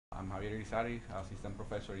I'm Javier Irizarry, assistant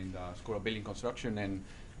professor in the School of Building Construction, and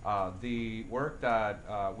the work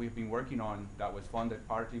that we've been working on that was funded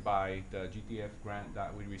partly by the GTF grant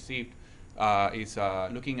that we received is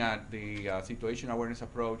looking at the situation awareness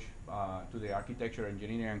approach to the architecture,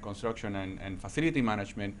 engineering, and construction and facility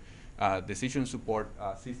management decision support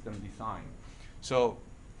system design. So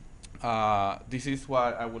this is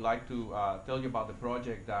what I would like to tell you about the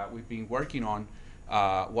project that we've been working on,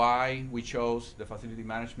 why we chose the facility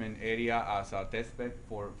management area as a test bed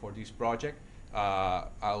for this project.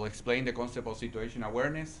 I'll explain the concept of situation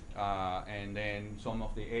awareness and then some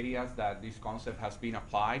of the areas that this concept has been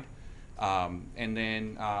applied. And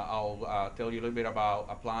then I'll tell you a little bit about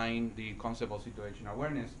applying the concept of situation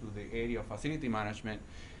awareness to the area of facility management.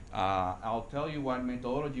 I'll tell you what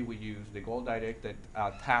methodology we use, the goal-directed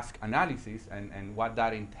task analysis, and what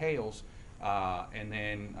that entails, and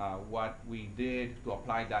then what we did to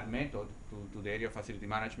apply that method to the area of facility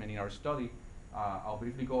management in our study. I'll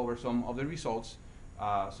briefly go over some of the results,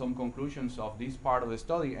 some conclusions of this part of the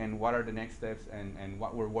study, and what are the next steps and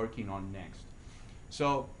what we're working on next.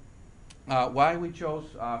 So why we chose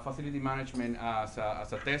facility management as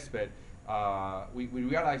a test bed. We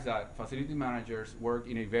realized that facility managers work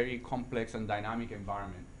in a very complex and dynamic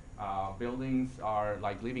environment. Buildings are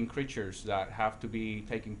like living creatures that have to be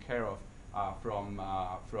taken care of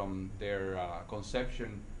from their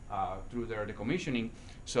conception through their decommissioning.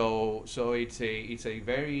 So it's a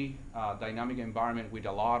very dynamic environment with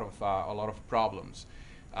a lot of problems.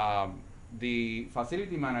 The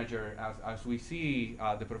facility manager, as we see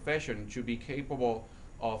the profession, should be capable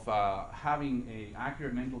of having an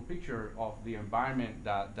accurate mental picture of the environment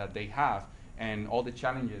that they have and all the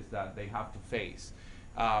challenges that they have to face.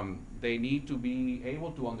 They need to be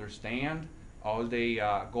able to understand all the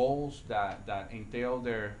goals that entail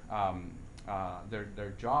their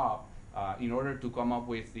job in order to come up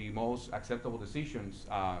with the most acceptable decisions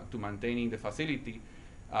to maintaining the facility.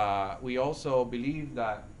 We also believe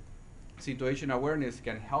that situation awareness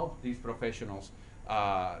can help these professionals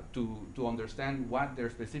to understand what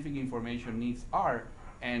their specific information needs are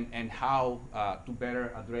and how to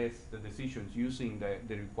better address the decisions using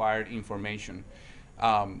the required information.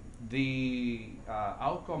 The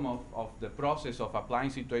outcome of the process of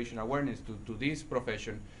applying situation awareness to this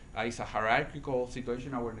profession is a hierarchical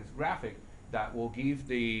situation awareness graphic that will give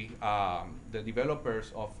the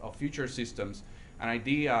developers of future systems an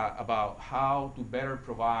idea about how to better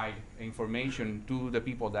provide information to the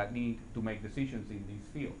people that need to make decisions in this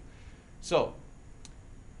field. So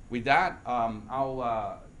with that,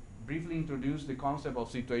 I'll briefly introduce the concept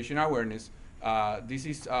of situation awareness. This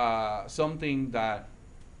is something that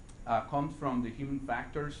comes from the human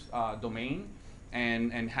factors domain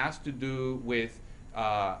and has to do with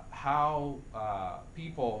how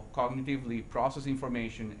people cognitively process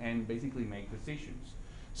information and basically make decisions.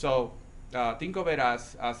 So think of it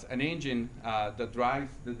as an engine that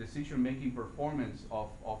drives the decision-making performance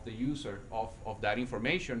of the user of that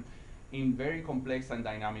information in very complex and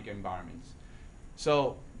dynamic environments.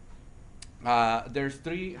 So there's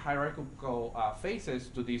three hierarchical phases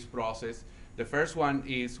to this process. The first one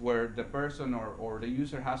is where the person or the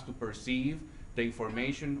user has to perceive the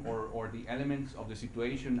information or the elements of the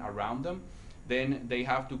situation around them. Then they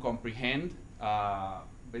have to comprehend,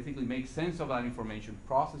 basically make sense of that information,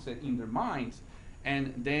 process it in their minds,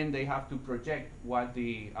 and then they have to project what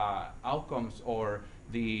the outcomes or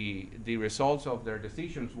the results of their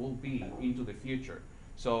decisions will be into the future.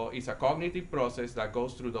 So it's a cognitive process that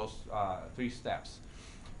goes through those three steps.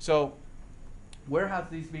 So where has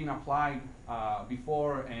this been applied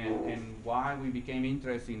before and why we became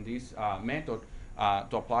interested in this method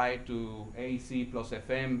to apply it to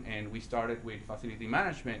AEC+FM, and we started with facility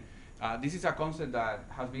management. This is a concept that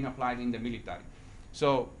has been applied in the military.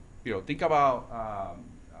 So, think about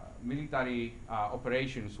military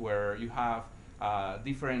operations where you have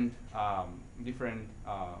different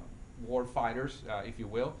war fighters, if you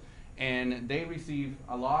will, and they receive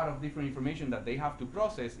a lot of different information that they have to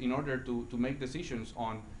process in order to make decisions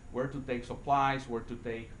on where to take supplies, where to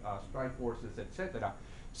take strike forces, etc.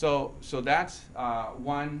 So that's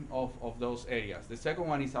one of those areas. The second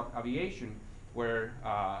one is aviation, where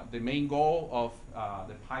the main goal of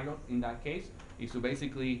the pilot in that case is to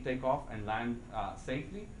basically take off and land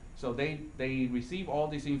safely. So they receive all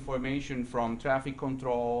this information from traffic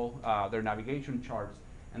control, their navigation charts,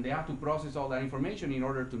 and they have to process all that information in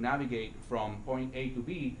order to navigate from point A to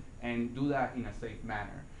B and do that in a safe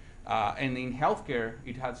manner. And in healthcare,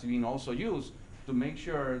 it has been also used to make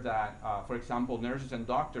sure that, for example, nurses and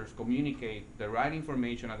doctors communicate the right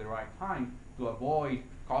information at the right time to avoid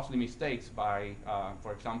costly mistakes by,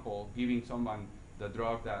 for example, giving someone the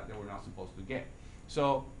drug that they were not supposed to get.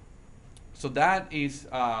 So that is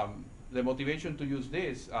the motivation to use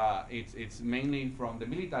this. It's mainly from the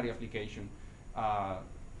military application.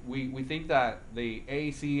 We think that the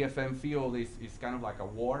AEC+FM field is kind of like a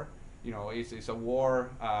war. You know, it's a war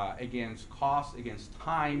against cost, against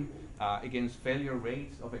time, against failure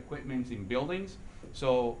rates of equipment in buildings.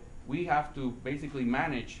 So we have to basically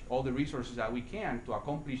manage all the resources that we can to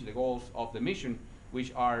accomplish the goals of the mission,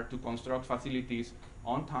 which are to construct facilities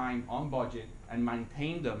on time, on budget, and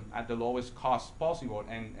maintain them at the lowest cost possible,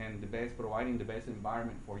 and providing the best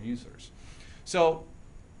environment for users. So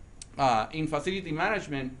in facility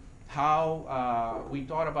management, how we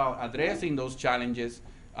thought about addressing those challenges,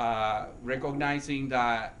 recognizing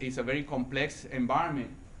that it's a very complex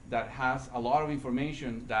environment that has a lot of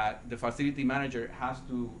information that the facility manager has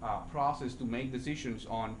to process to make decisions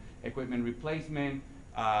on equipment replacement,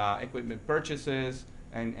 equipment purchases,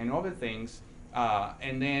 and other things,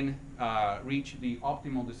 and then reach the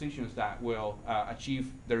optimal decisions that will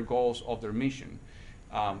achieve their goals of their mission.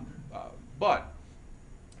 But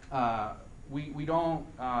we don't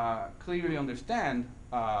clearly understand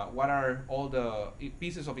what are all the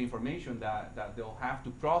pieces of information that they'll have to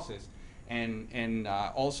process, and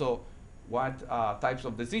also what types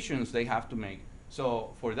of decisions they have to make.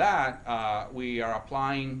 So for that, we are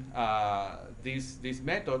applying this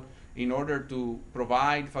method in order to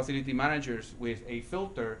provide facility managers with a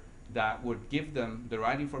filter that would give them the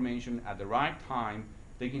right information at the right time,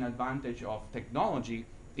 taking advantage of technology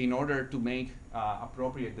in order to make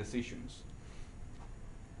appropriate decisions.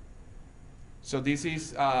 So this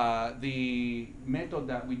is the method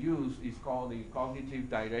that we use is called the cognitive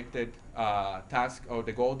directed task, or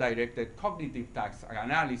the goal directed cognitive task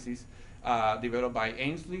analysis, developed by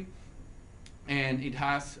Ainsley. And it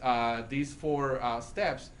has these 4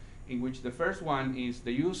 steps, in which the first one is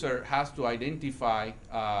the user has to identify,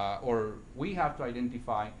 or we have to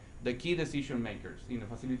identify, the key decision makers in the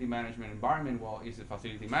facility management environment. Well, it's the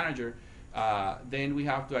facility manager. Then we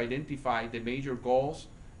have to identify the major goals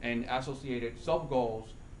and associated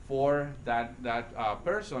sub-goals for that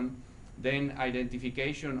person. Then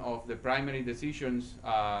identification of the primary decisions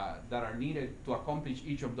that are needed to accomplish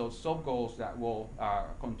each of those sub-goals that will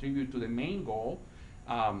contribute to the main goal.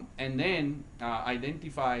 And then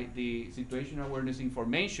identify the situational awareness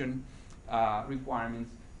information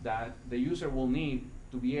requirements that the user will need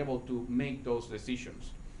to be able to make those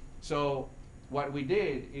decisions. So what we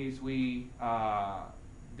did is we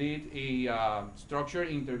did a structured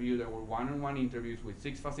interview. There were one-on-one interviews with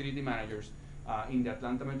 6 facility managers in the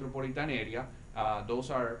Atlanta metropolitan area.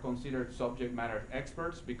 Those are considered subject matter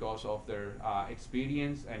experts because of their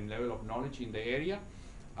experience and level of knowledge in the area.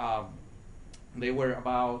 They were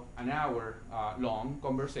about an hour long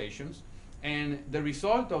conversations, and the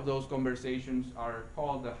result of those conversations are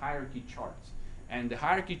called the hierarchy charts. And the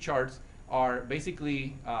hierarchy charts are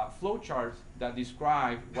basically flow charts that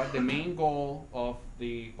describe what the main goal of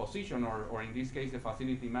the position, or in this case the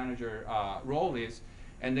facility manager role is,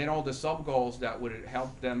 and then all the sub-goals that would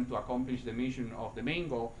help them to accomplish the mission of the main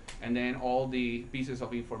goal, and then all the pieces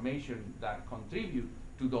of information that contribute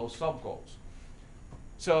to those sub-goals.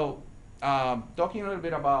 So talking a little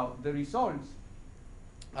bit about the results,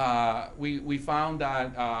 we found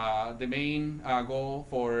that the main goal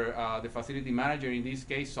for the facility manager, in this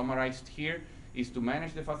case summarized here, is to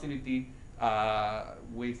manage the facility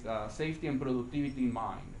with safety and productivity in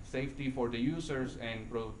mind. Safety for the users and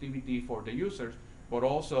productivity for the users, but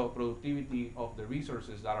also productivity of the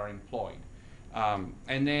resources that are employed.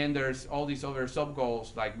 And then there's all these other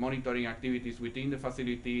sub-goals like monitoring activities within the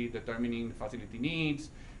facility, determining the facility needs,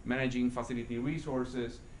 managing facility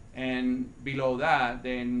resources, and below that,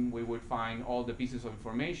 then we would find all the pieces of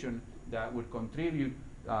information that would contribute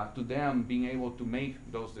to them being able to make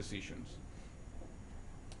those decisions.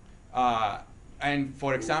 And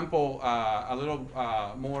for example, a little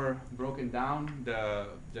more broken down,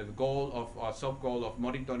 the goal of sub-goal of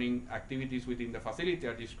monitoring activities within the facility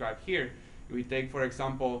are described here. We take, for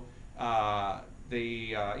example,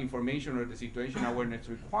 the information or the situation awareness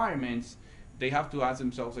requirements. They have to ask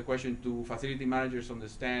themselves a question: do facility managers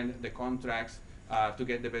understand the contracts to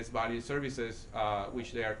get the best value services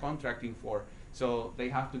which they are contracting for? So they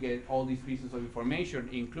have to get all these pieces of information,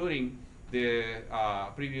 including the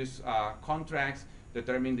previous contracts,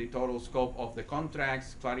 determine the total scope of the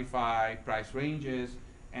contracts, clarify price ranges,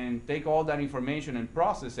 and take all that information and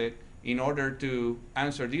process it in order to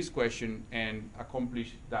answer this question and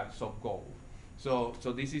accomplish that sub-goal. So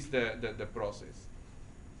this is the process.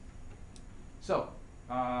 So,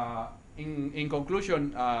 in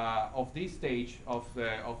conclusion of this stage of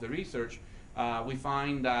the research, we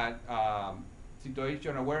find that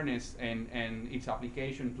situation awareness and its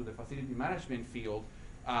application to the facility management field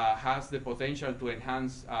has the potential to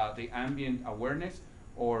enhance the ambient awareness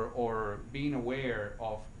or being aware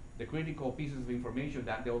of the critical pieces of information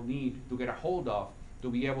that they'll need to get a hold of to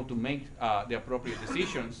be able to make the appropriate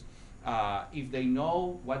decisions. If they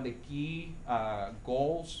know what the key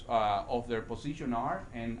goals of their position are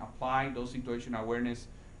and apply those situation awareness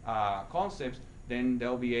concepts, then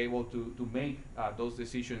they'll be able to make those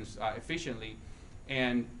decisions efficiently.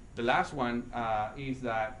 And the last one is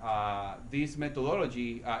that this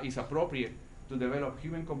methodology is appropriate to develop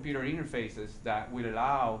human-computer interfaces that will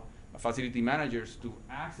allow facility managers to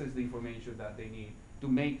access the information that they need to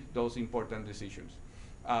make those important decisions.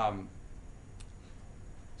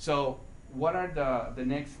 So what are the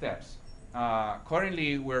next steps?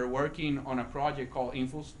 Currently, we're working on a project called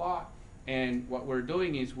InfoSpot, and what we're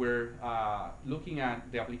doing is we're looking at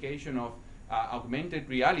the application of augmented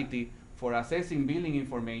reality for assessing billing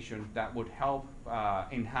information that would help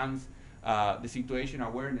enhance the situation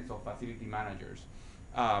awareness of facility managers.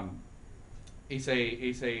 It's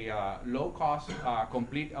a low-cost,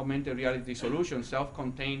 complete augmented reality solution,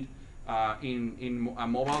 self-contained in a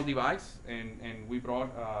mobile device, and we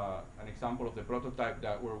brought an example of the prototype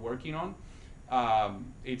that we're working on.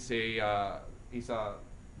 It's a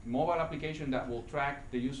mobile application that will track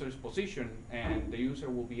the user's position, and the user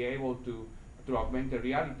will be able to, through augmented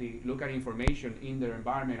reality, look at information in their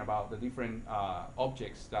environment about the different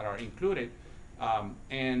objects that are included.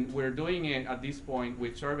 And we're doing it at this point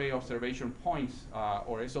with survey observation points,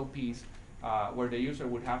 or SOPs, where the user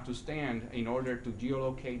would have to stand in order to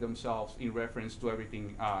geolocate themselves in reference to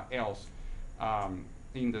everything else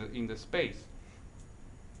in the space.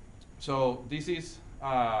 So this is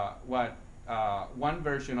what one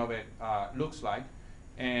version of it looks like,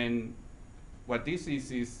 and what this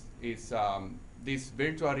is this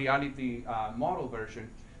virtual reality model version,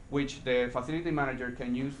 which the facility manager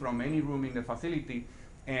can use from any room in the facility,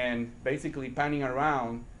 and basically panning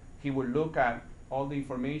around, he will look at all the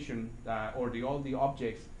information or all the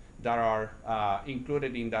objects that are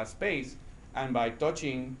included in that space, and by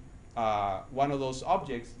touching one of those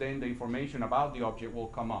objects, then the information about the object will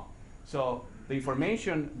come up. So the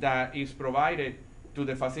information that is provided to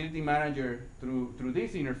the facility manager through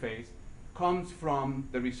this interface comes from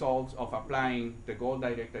the results of applying the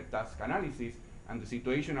goal-directed task analysis and the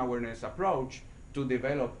situation awareness approach to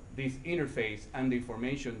develop this interface and the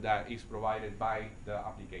information that is provided by the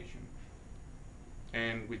application.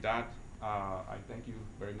 And with that, I thank you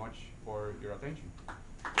very much for your attention.